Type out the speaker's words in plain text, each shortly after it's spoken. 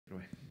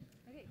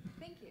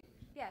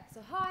Yeah,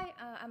 so hi,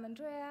 I'm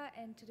Andrea,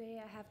 and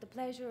today I have the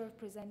pleasure of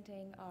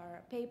presenting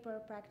our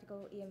paper,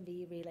 Practical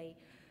EMV Relay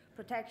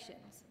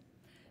Protections.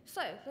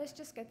 So let's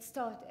just get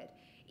started.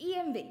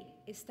 EMV,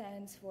 it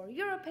stands for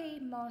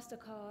Europay,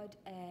 MasterCard,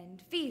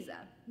 and Visa.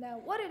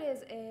 Now what it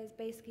is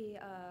basically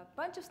a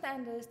bunch of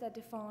standards that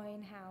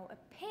define how a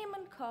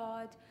payment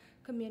card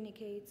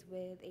communicates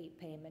with a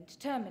payment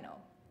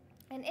terminal.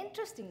 And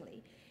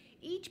interestingly,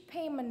 each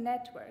payment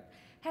network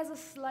has a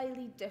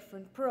slightly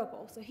different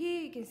protocol. So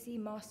here you can see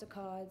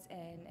MasterCards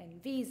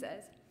and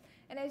Visas.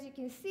 And as you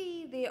can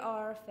see, they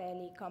are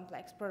fairly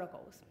complex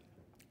protocols.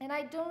 And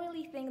I don't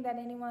really think that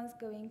anyone's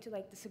going to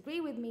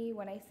disagree with me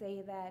when I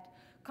say that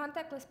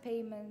contactless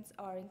payments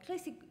are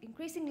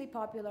increasingly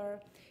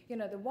popular. You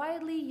know, they're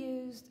widely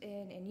used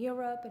in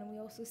Europe, and we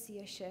also see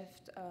a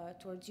shift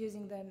towards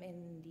using them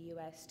in the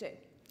US too.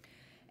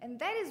 And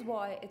that is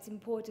why it's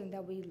important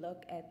that we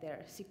look at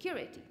their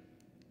security.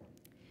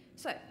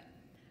 So,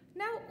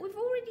 now we've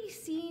already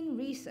seen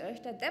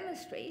research that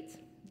demonstrates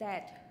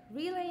that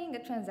relaying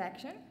a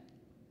transaction,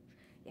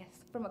 yes,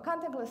 from a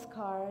contactless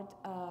card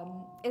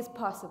is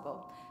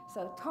possible.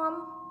 So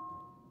Tom,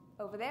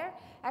 over there,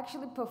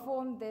 actually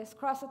performed this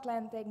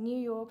cross-Atlantic New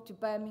York to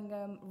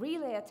Birmingham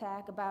relay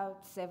attack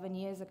about 7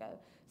 years ago.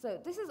 So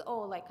this is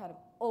all kind of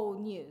old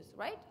news,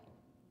 right?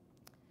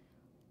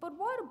 But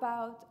what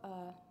about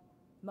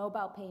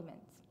mobile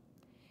payments?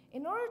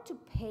 In order to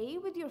pay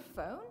with your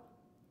phone,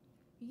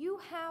 you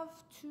have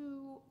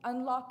to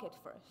unlock it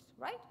first,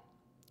 right?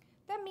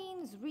 That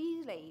means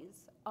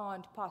relays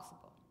aren't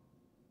possible.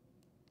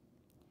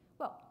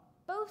 Well,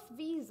 both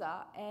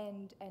Visa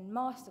and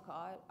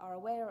MasterCard are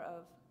aware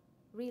of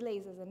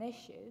relays as an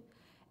issue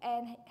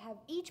and have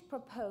each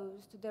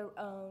proposed their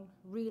own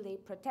relay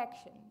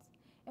protections.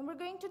 And we're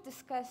going to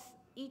discuss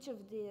each of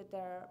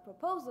their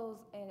proposals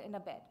in a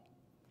bit.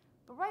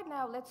 But right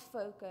now, let's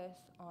focus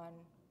on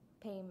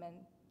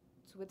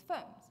payments with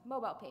phones,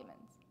 mobile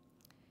payments.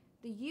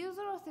 The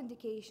user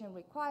authentication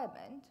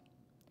requirement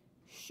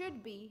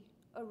should be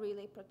a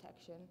relay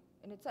protection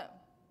in its own,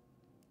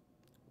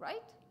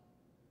 right?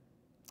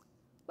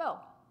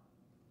 Well,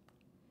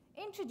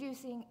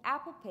 introducing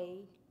Apple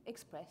Pay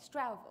Express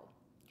Travel,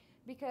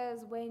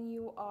 because when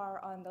you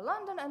are on the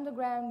London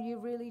Underground, you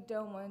really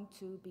don't want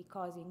to be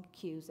causing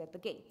queues at the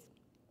gates.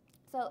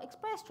 So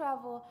Express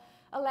Travel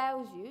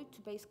allows you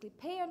to basically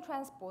pay on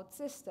transport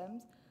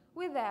systems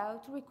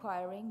without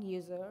requiring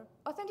user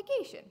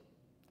authentication.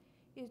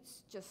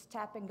 It's just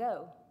tap and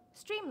go,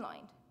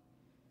 streamlined,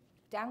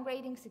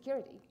 downgrading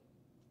security.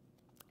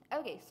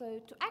 Okay,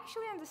 so to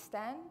actually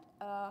understand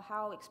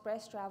how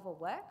Express Travel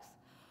works,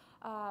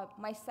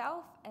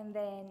 myself and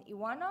then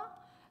Ioana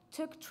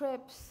took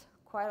trips,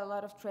 quite a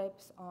lot of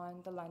trips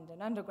on the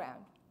London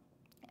Underground.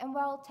 And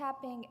while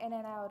tapping in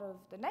and out of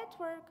the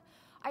network,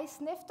 I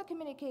sniffed the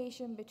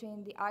communication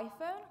between the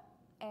iPhone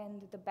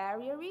and the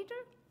barrier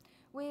reader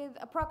with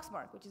a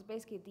Proxmark, which is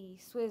basically the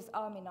Swiss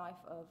Army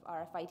knife of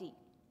RFID.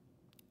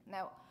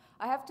 Now,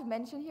 I have to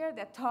mention here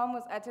that Tom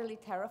was utterly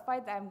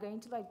terrified that I'm going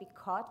to be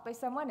caught by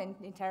someone and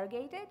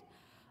interrogated.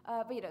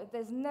 But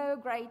there's no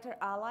greater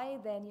ally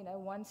than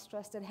one's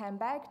trusted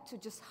handbag to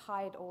just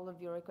hide all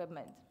of your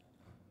equipment.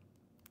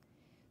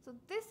 So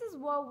this is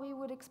what we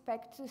would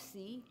expect to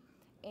see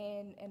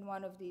in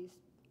one of these,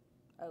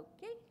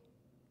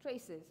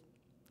 traces.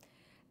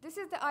 This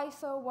is the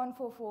ISO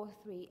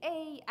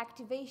 1443A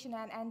activation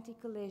and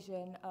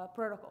anti-collision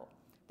protocol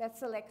that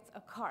selects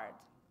a card.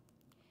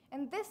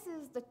 And this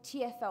is the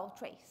TFL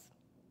trace.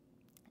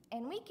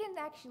 And we can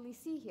actually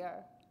see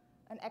here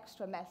an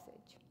extra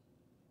message,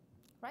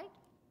 right?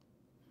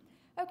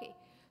 Okay,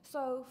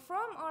 so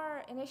from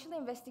our initial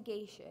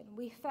investigation,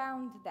 we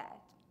found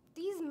that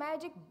these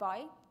magic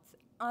bytes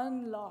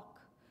unlock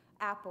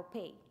Apple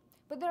Pay,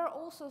 but there are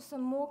also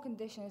some more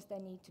conditions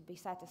that need to be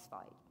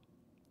satisfied.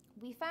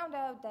 We found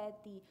out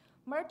that the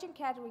merchant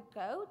category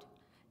code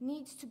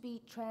needs to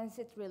be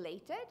transit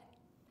related,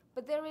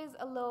 but there is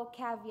a little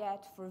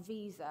caveat for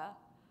Visa,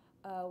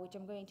 which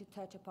I'm going to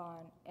touch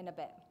upon in a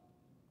bit.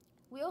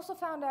 We also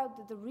found out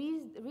that the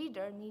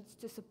reader needs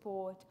to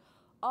support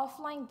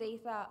offline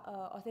data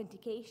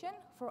authentication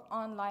for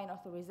online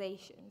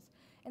authorizations.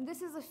 And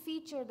this is a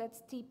feature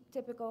that's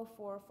typical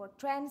for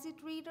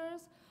transit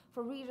readers,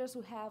 for readers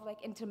who have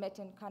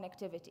intermittent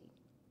connectivity.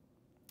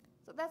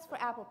 So that's for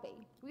Apple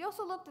Pay. We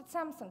also looked at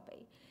Samsung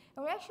Pay,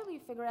 and we actually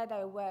figured out that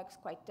it works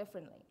quite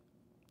differently.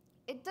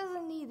 It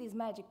doesn't need these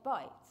magic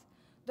bytes.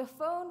 The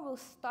phone will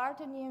start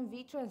an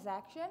EMV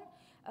transaction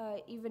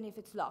even if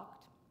it's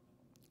locked.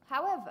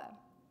 However,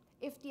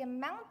 if the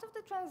amount of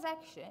the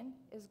transaction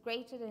is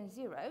greater than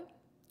 0,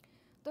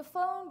 the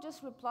phone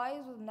just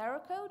replies with an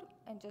error code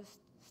and just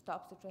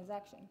stops the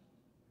transaction.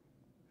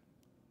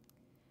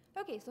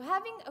 Okay, so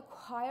having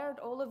acquired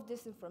all of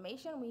this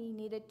information, we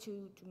needed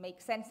to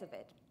make sense of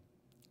it.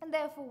 And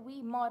therefore,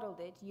 we modeled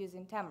it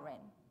using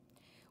Tamarin.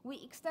 We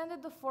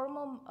extended the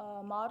formal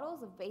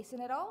models of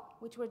Basin et al.,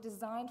 which were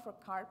designed for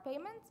card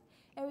payments,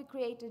 and we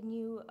created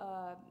new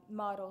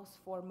models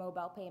for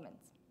mobile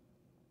payments.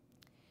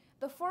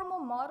 The formal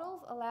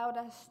models allowed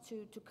us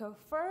to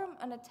confirm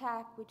an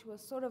attack which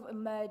was sort of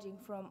emerging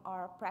from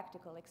our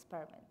practical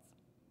experiments.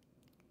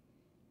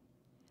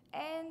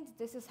 And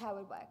this is how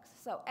it works.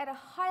 So at a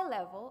high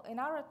level, in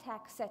our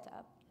attack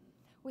setup,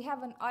 we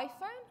have an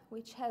iPhone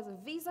which has a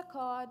Visa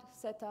card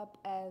set up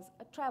as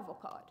a travel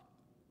card.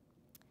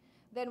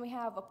 Then we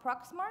have a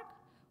Proxmark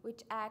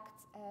which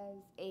acts as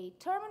a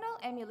terminal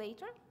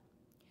emulator.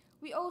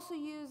 We also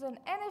use an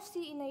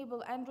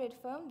NFC-enabled Android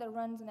phone that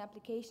runs an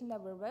application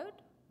that we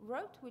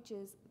wrote, which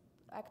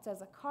acts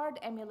as a card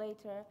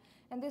emulator,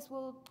 and this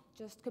will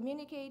just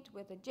communicate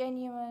with a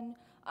genuine,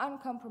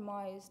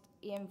 uncompromised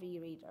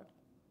EMV reader.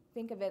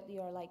 Think of it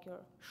like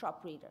your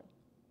shop reader.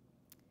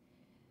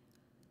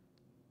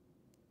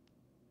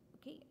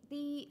 Okay,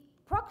 the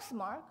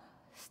Proxmark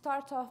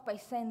starts off by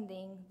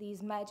sending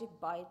these magic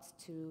bytes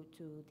to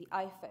the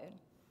iPhone.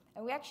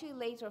 And we actually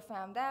later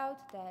found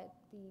out that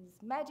these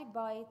magic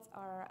bytes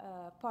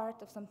are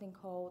part of something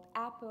called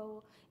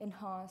Apple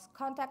Enhanced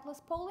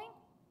Contactless Polling.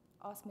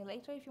 Ask me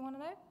later if you want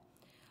to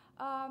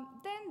know.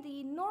 Then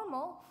the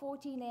normal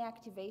 14A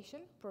activation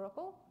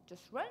protocol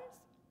just runs.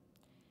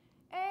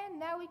 And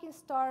now we can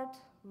start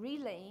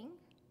relaying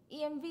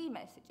EMV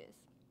messages.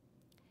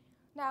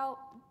 Now,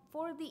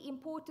 for the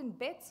important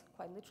bits,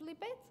 quite literally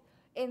bits,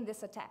 in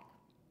this attack,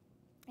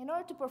 in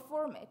order to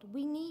perform it,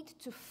 we need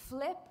to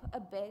flip a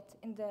bit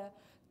in the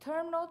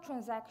terminal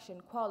transaction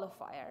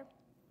qualifier,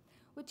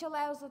 which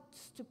allows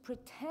us to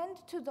pretend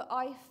to the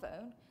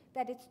iPhone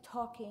that it's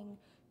talking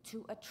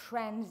to a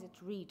transit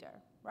reader,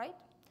 right?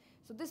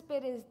 So this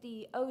bit is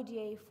the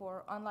ODA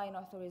for online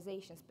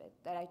authorizations bit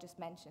that I just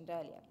mentioned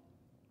earlier.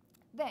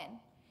 Then,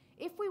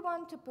 if we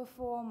want to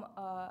perform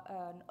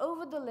an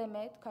over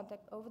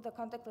the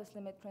contactless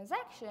limit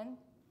transaction,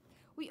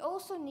 we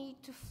also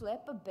need to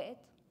flip a bit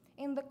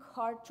in the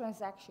card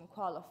transaction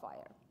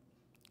qualifier.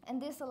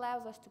 And this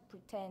allows us to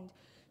pretend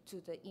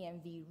to the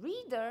EMV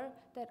reader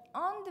that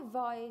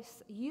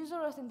on-device user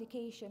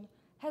authentication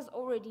has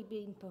already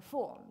been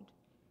performed,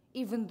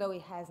 even though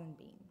it hasn't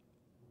been.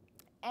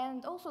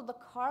 And also the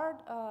card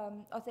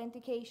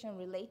authentication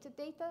related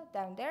data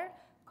down there,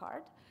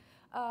 card,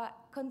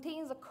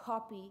 contains a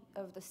copy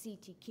of the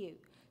CTQ.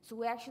 So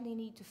we actually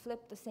need to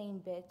flip the same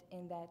bit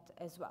in that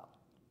as well.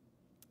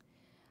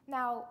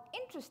 Now,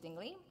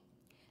 interestingly,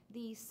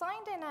 the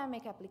sign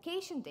dynamic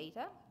application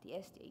data, the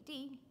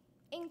SDAD,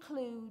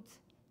 includes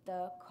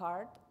the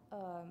card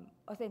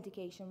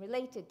authentication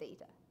related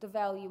data, the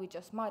value we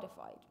just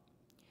modified.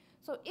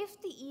 So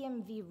if the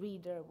EMV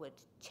reader would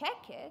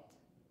check it,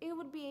 it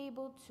would be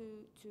able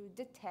to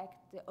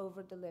detect the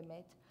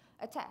over-the-limit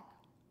attack.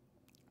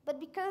 But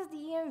because the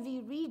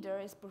EMV reader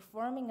is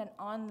performing an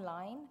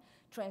online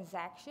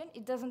transaction,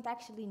 it doesn't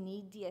actually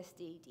need the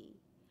SDAD.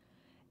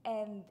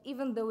 And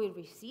even though it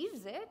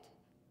receives it,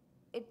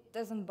 it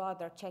doesn't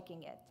bother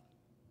checking it.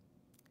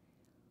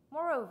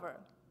 Moreover,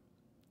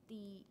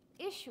 the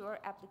issuer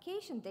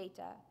application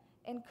data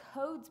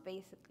encodes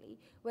basically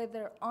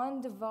whether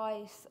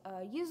on-device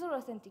user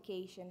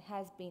authentication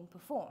has been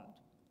performed.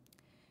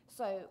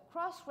 So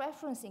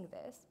cross-referencing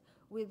this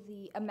with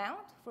the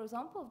amount, for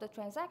example, of the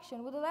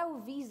transaction would allow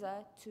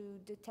Visa to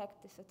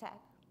detect this attack.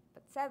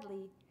 But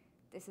sadly,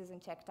 this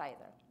isn't checked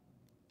either.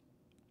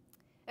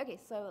 Okay,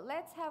 so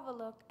let's have a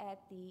look at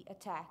the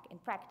attack in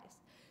practice.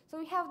 So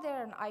we have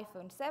there an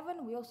iPhone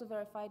 7. We also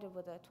verified it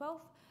with a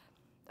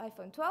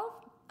iPhone 12.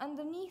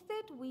 Underneath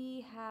it,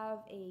 we have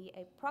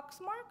a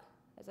Proxmark,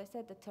 as I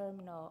said, the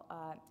terminal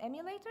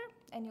emulator.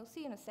 And you'll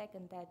see in a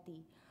second that the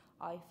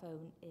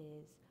iPhone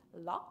is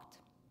locked.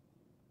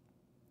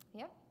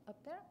 Yeah, up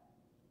there.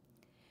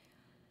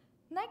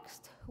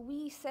 Next,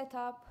 we set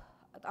up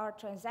our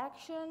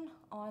transaction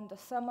on the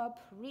SumUp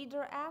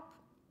Reader app.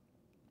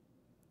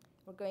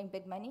 We're going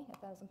bid money,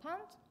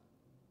 £1,000.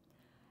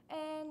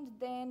 And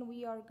then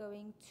we are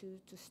going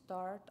to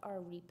start our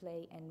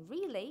replay and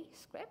relay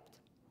script.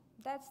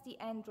 That's the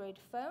Android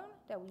phone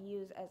that we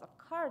use as a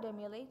card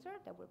emulator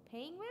that we're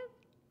paying with.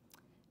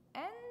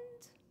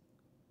 And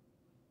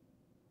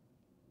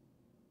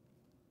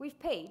we've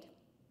paid.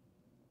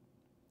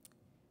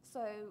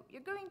 So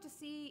you're going to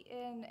see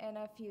in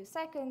a few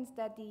seconds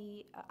that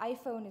the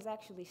iPhone is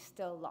actually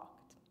still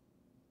locked.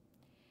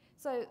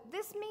 So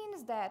this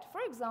means that,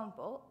 for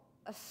example,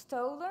 a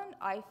stolen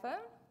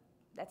iPhone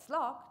that's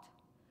locked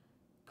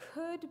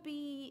could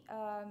be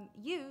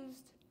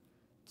used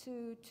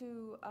to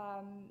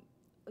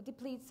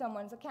deplete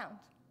someone's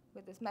account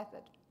with this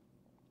method.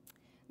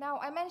 Now,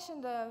 I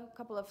mentioned a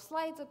couple of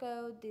slides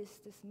ago this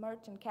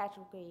merchant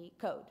category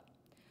code.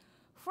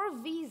 For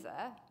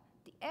Visa,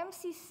 the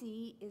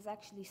MCC is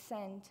actually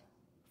sent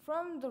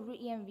from the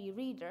EMV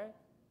reader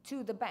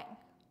to the bank,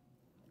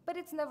 but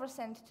it's never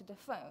sent to the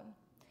phone.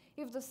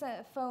 If the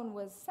phone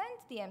was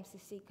sent the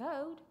MCC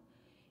code,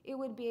 it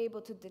would be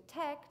able to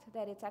detect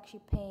that it's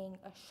actually paying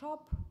a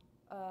shop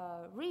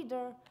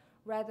reader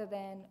rather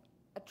than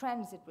a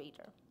transit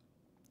reader.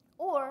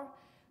 Or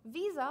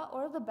Visa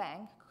or the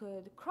bank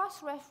could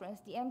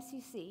cross-reference the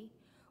MCC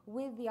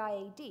with the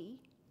IAD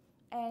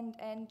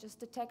and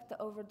just detect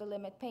the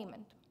over-the-limit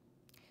payment.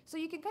 So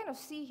you can kind of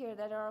see here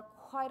that there are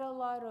quite a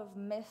lot of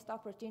missed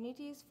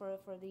opportunities for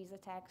these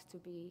attacks to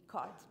be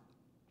caught.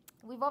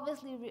 We've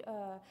obviously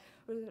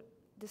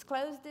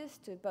disclosed this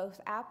to both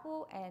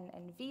Apple and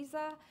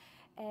Visa,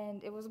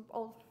 and it was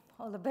all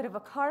a bit of a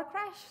car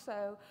crash.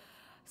 So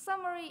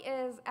summary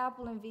is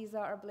Apple and Visa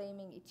are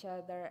blaming each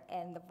other,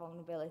 and the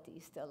vulnerability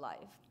is still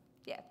live.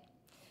 Yeah.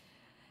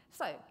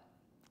 So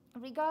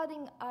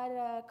regarding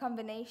other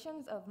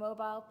combinations of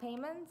mobile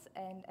payments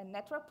and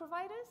network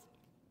providers,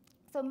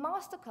 so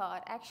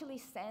MasterCard actually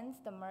sends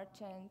the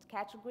merchant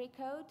category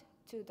code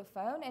to the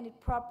phone, and it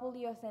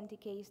properly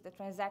authenticates the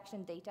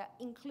transaction data,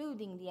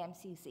 including the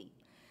MCC.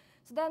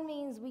 So that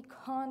means we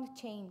can't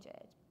change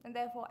it, and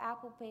therefore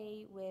Apple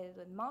Pay with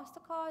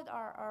MasterCard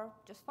are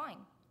just fine.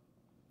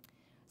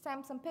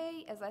 Samsung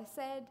Pay, as I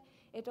said,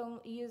 it only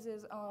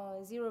uses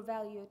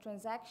zero-value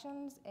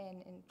transactions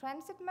in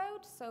transit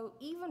mode, so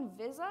even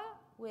Visa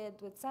with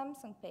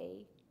Samsung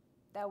Pay,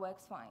 that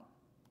works fine.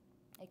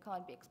 It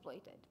can't be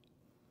exploited.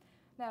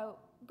 Now,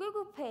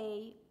 Google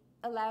Pay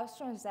allows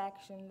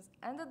transactions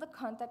under the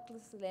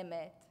contactless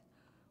limit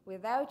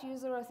without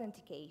user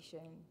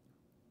authentication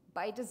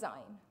by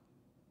design.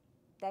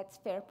 That's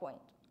fair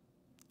point.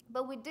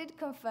 But we did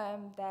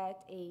confirm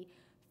that a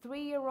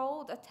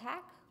 3-year-old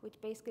attack, which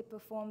basically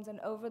performs an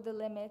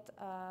over-the-limit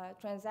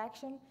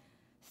transaction,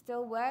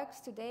 still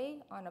works today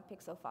on a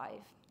Pixel 5.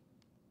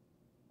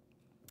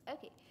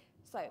 Okay,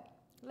 so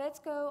let's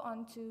go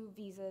on to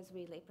Visa's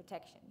relay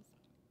protections.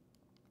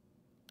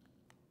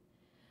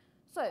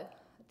 So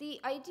the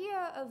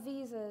idea of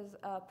Visa's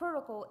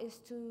protocol is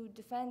to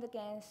defend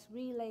against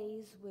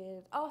relays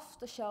with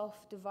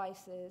off-the-shelf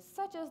devices,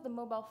 such as the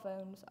mobile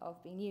phones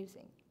I've been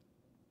using.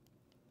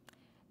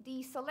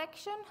 The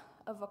selection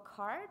of a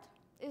card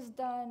is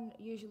done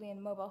usually in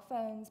mobile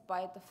phones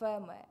by the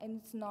firmware, and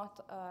it's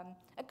not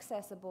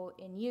accessible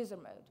in user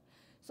mode.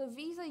 So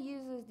Visa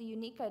uses the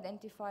unique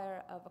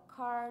identifier of a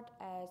card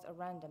as a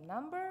random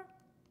number.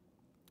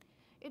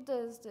 It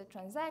does the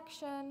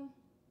transaction,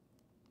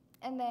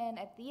 and then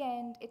at the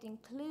end, it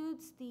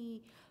includes the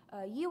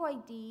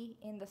UID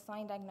in the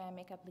sign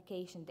dynamic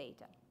application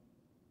data.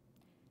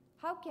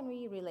 How can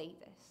we relay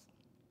this?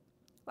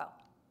 Well,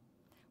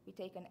 we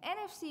take an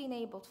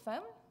NFC-enabled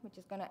phone, which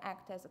is going to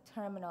act as a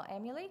terminal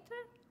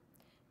emulator.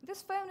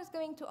 This phone is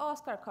going to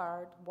ask our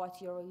card,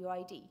 what's your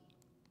UID?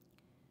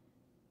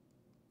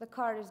 The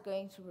card is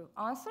going to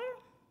answer,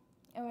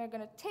 and we're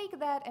going to take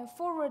that and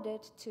forward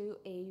it to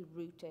a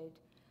rooted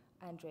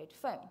Android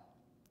phone.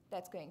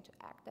 That's going to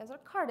act as our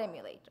card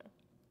emulator.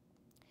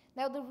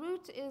 Now, the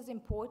root is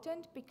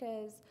important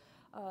because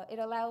it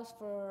allows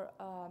for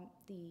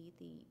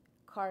the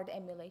card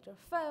emulator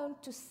phone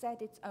to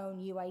set its own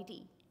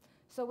UID.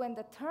 So when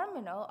the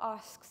terminal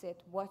asks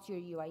it, what's your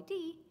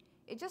UID,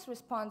 it just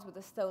responds with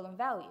a stolen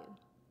value.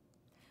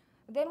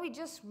 Then we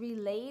just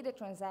relay the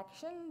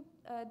transaction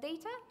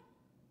data,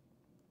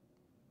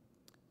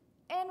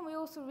 and we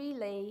also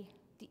relay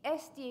the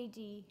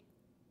SDAD,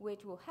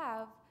 which will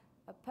have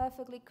a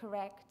perfectly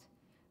correct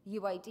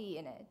UID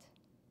in it.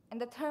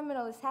 And the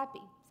terminal is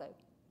happy, so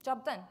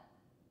job done.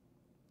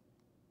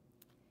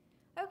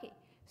 Okay,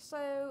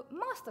 so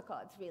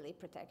MasterCard's relay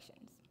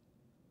protections.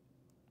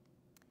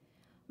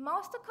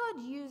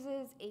 MasterCard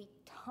uses a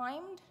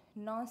timed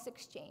nonce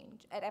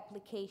exchange at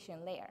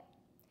application layer.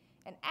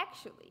 And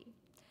actually,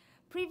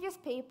 previous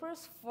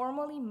papers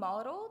formally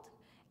modeled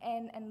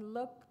and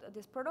looked at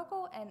this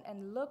protocol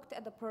and looked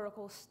at the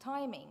protocol's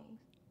timing,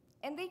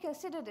 and they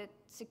considered it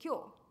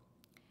secure.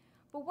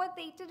 But what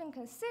they didn't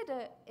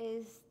consider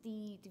is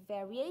the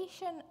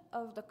variation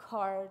of the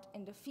card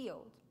in the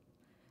field,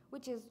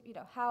 which is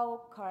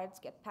how cards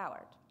get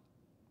powered.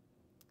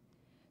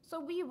 So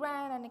we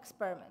ran an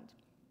experiment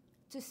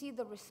to see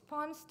the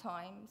response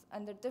times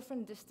under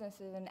different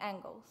distances and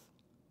angles.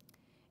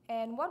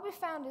 And what we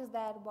found is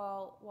that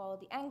while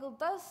the angle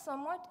does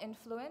somewhat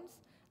influence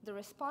the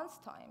response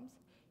times,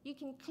 you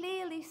can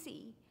clearly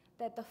see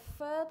that the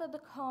further the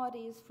card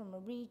is from a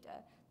reader,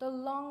 the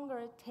longer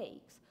it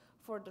takes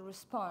for the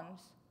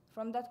response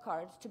from that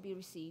card to be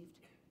received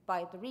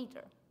by the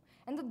reader.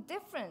 And the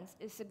difference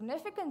is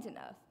significant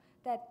enough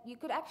that you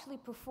could actually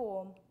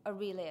perform a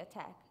relay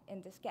attack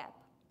in this gap.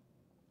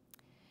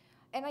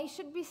 And I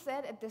should be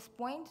said at this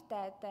point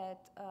that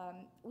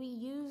we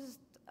used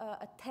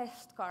a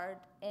test card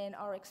in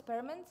our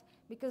experiments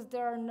because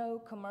there are no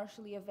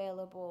commercially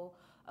available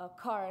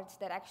cards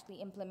that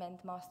actually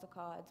implement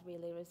MasterCard's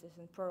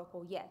relay-resistant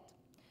protocol yet.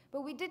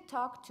 But we did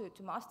talk to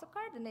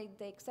MasterCard, and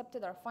they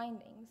accepted our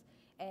findings,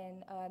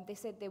 and they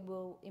said they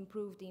will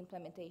improve the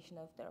implementation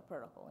of their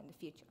protocol in the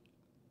future.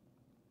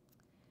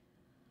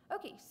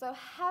 Okay, so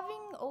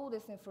having all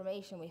this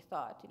information, we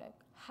thought,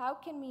 how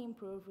can we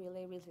improve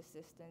relay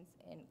resistance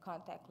in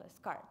contactless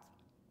cards?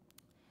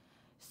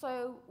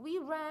 So we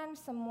ran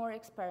some more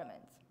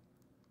experiments,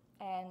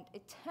 and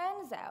it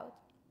turns out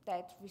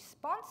that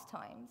response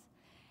times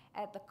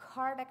at the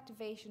card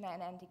activation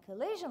and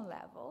anti-collision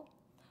level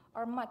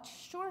are much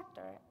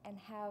shorter and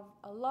have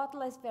a lot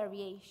less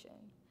variation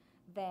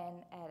than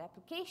at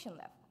application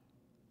level.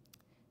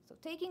 So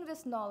taking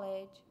this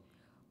knowledge,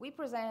 we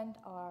present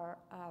our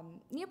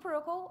new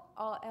protocol,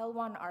 our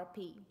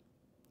L1RP,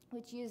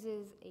 which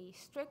uses a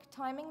strict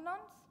timing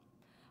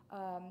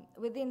nonce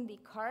within the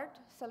card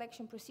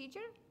selection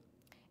procedure,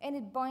 and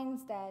it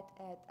binds that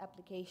at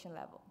application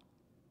level.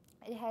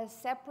 It has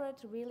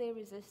separate relay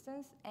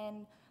resistance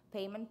and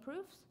payment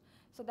proofs,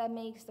 so that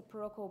makes the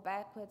protocol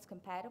backwards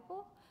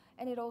compatible,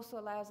 and it also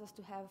allows us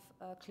to have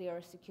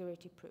clearer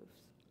security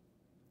proofs.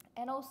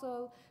 And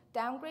also,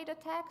 downgrade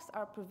attacks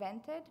are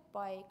prevented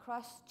by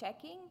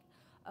cross-checking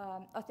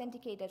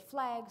authenticated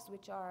flags,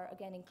 which are,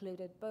 again,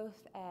 included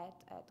both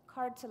at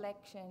card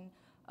selection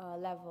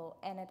level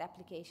and at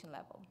application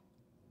level.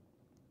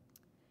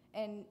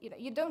 And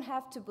you don't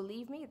have to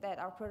believe me that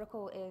our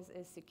protocol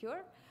is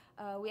secure.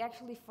 We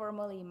actually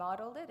formally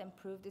modeled it and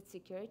proved its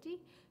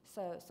security.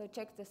 So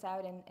check this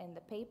out in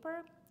the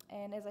paper.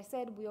 And as I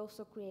said, we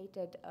also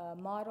created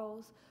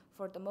models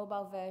for the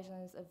mobile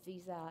versions of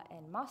Visa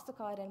and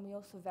MasterCard, and we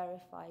also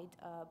verified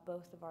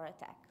both of our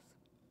attacks.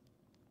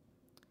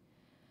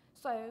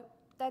 So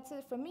that's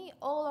it from me.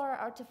 All our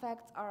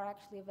artifacts are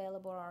actually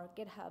available on our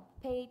GitHub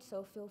page,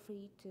 so feel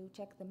free to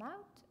check them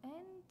out,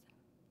 and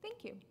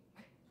thank you.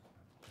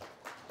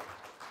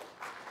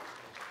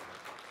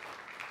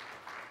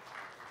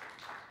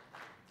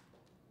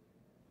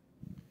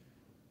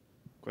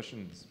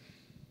 Questions?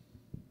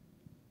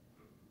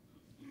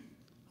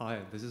 Hi,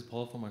 this is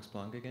Paul from Max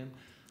Planck again.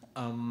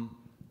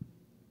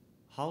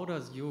 How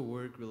does your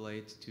work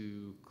relate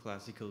to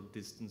classical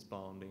distance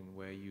bounding,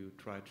 where you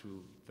try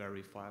to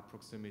verify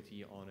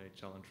proximity on a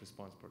challenge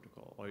response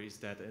protocol? Or is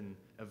that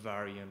a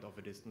variant of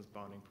a distance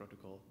bounding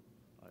protocol,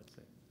 I'd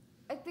say?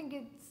 I think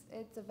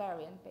it's a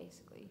variant,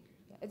 basically.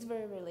 Yeah, it's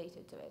very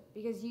related to it,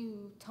 because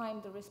you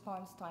time the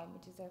response time,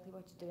 which is exactly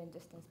what you do in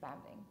distance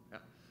bounding.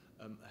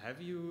 Yeah.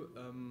 Have you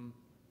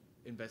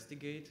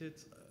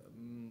investigated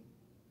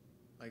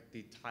like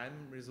the time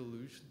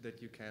resolution that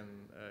you can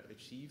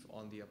achieve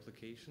on the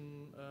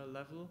application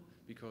level?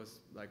 Because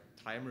like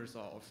timers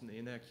are often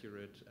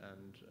inaccurate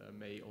and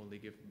may only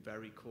give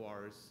very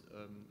coarse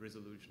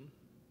resolution.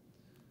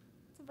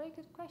 It's a very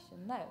good question.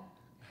 No.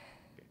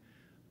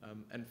 Okay.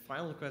 And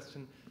final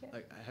question,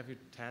 like, have you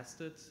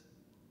tested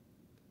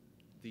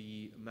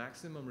the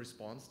maximum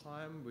response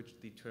time which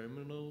the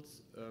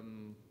terminals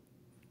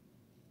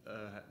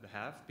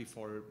have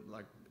before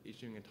like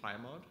issuing a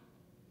timeout?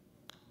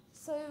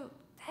 So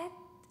that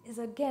is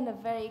again a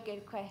very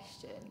good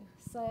question.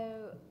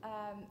 So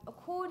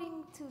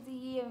according to the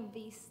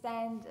EMV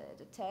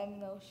standard, a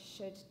terminal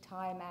should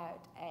time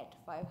out at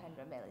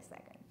 500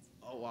 milliseconds.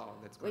 Oh wow,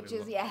 that's quite which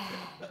a is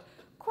lot.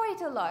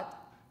 quite a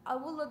lot. I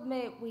will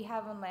admit we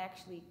haven't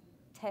actually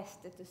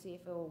tested to see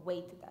if it will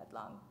wait that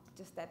long.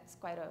 Just that's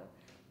quite a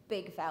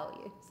big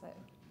value. So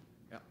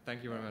yeah,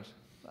 thank you very much.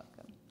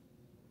 Welcome.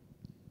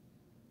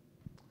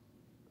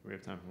 We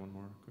have time for one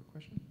more quick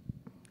question.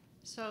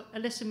 So,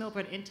 Alyssa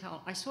Milburn,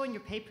 Intel. I saw in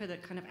your paper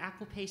that kind of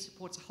Apple Pay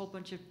supports a whole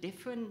bunch of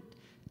different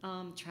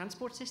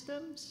transport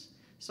systems.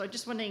 So I'm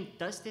just wondering,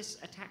 does this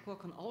attack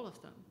work on all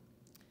of them?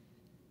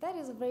 That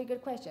is a very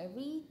good question.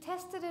 We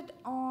tested it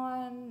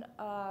on,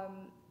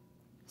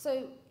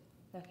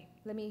 okay,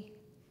 let me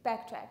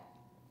backtrack.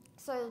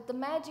 So the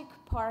magic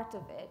part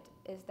of it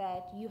is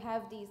that you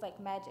have these like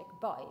magic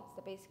bytes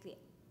that basically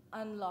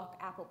unlock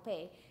Apple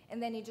Pay,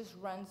 and then it just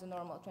runs a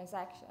normal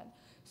transaction.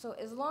 So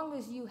as long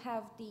as you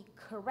have the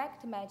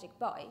correct magic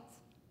bytes,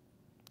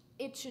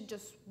 it should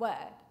just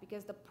work,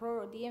 because the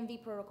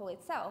EMV protocol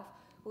itself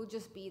will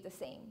just be the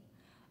same.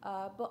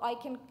 But I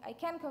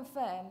can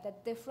confirm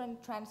that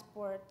different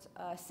transport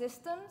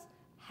systems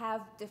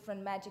have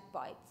different magic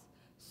bytes.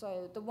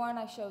 So the one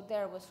I showed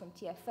there was from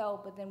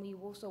TfL, but then we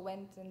also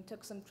went and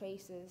took some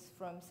traces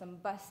from some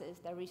buses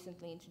that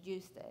recently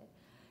introduced it.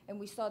 And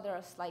we saw there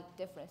are slight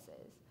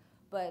differences.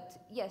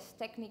 But yes,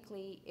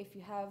 technically, if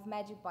you have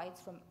magic bytes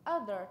from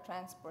other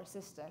transport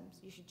systems,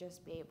 you should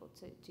just be able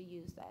to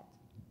use that.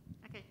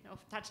 Okay, no,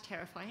 that's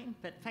terrifying,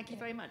 but thank you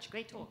very much.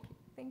 Great talk.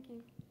 Thank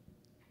you.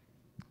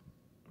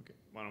 Okay,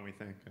 why don't we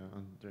thank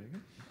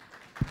Andreea?